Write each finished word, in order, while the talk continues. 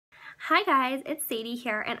Hi guys, it's Sadie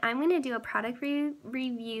here, and I'm going to do a product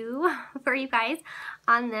review for you guys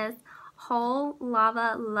on this Whole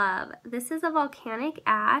Lava Love. This is a volcanic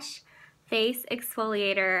ash face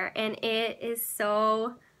exfoliator, and it is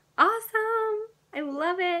so awesome. I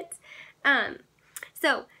love it.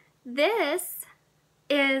 So this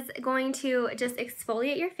is going to just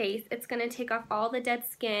exfoliate your face. It's going to take off all the dead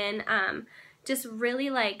skin, just really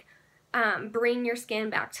bring your skin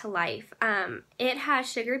back to life. It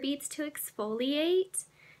has sugar beets to exfoliate.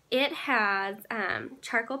 It has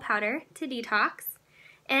charcoal powder to detox.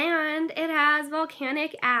 And it has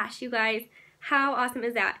volcanic ash, you guys. How awesome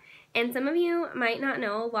is that? And some of you might not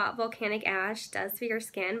know what volcanic ash does for your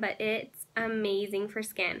skin, but it's amazing for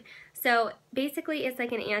skin. So basically it's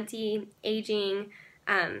like an anti-aging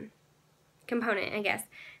component, I guess.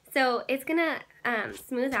 So it's gonna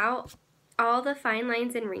smooth out all the fine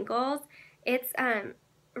lines and wrinkles. It's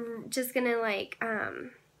just gonna I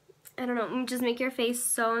don't know, just make your face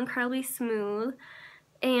so incredibly smooth.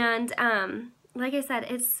 And like I said,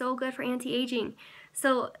 it's so good for anti-aging.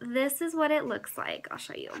 So this is what it looks like. I'll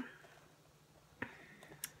show you.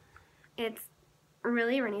 It's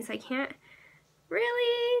really runny, so I can't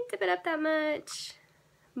really dip it up that much,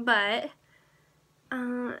 but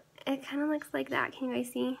it kind of looks like that. Can you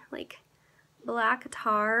guys see? Like black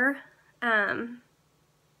tar.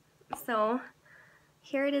 So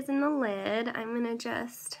here it is in the lid. I'm gonna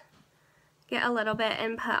just get a little bit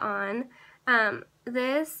and put on.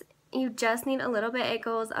 This, you just need a little bit. It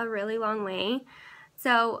goes a really long way.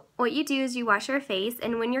 So what you do is you wash your face,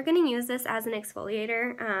 and when you're gonna use this as an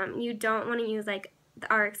exfoliator, you don't want to use like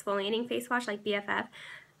our exfoliating face wash like BFF.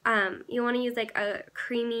 You want to use like a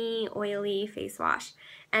creamy, oily face wash,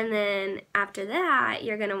 and then after that,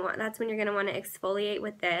 that's when you're gonna want to exfoliate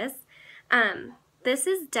with this. This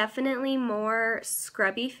is definitely more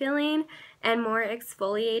scrubby feeling and more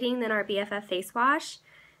exfoliating than our BFF face wash.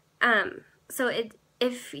 So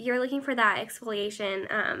if you're looking for that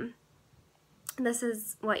exfoliation, this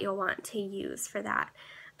is what you'll want to use for that.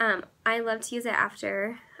 I love to use it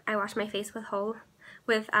after I wash my face with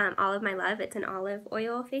Olive My Love. It's an olive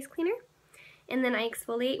oil face cleaner. And then I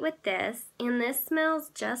exfoliate with this, and this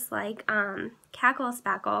smells just like Cackle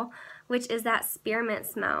Spackle, which is that spearmint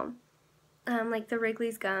smell, like the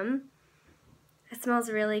Wrigley's gum. It smells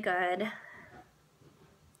really good.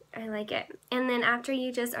 I like it. And then after,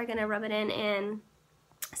 you just are gonna rub it in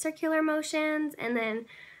circular motions, and then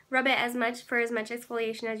rub it for as much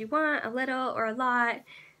exfoliation as you want, a little or a lot,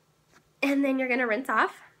 and then you're gonna rinse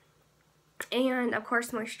off, and of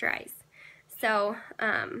course moisturize. So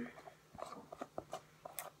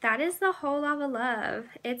that is the Whole Lava Love.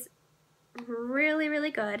 It's really,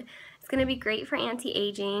 really good. It's going to be great for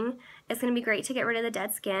anti-aging. It's going to be great to get rid of the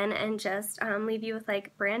dead skin and just leave you with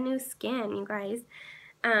like brand new skin, you guys.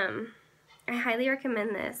 I highly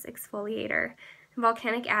recommend this exfoliator.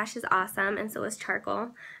 Volcanic ash is awesome, and so is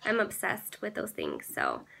charcoal. I'm obsessed with those things,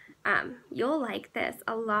 so you'll like this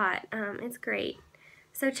a lot. It's great.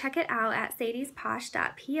 So check it out at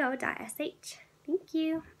sadiesposh.po.sh. Thank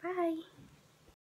you. Bye.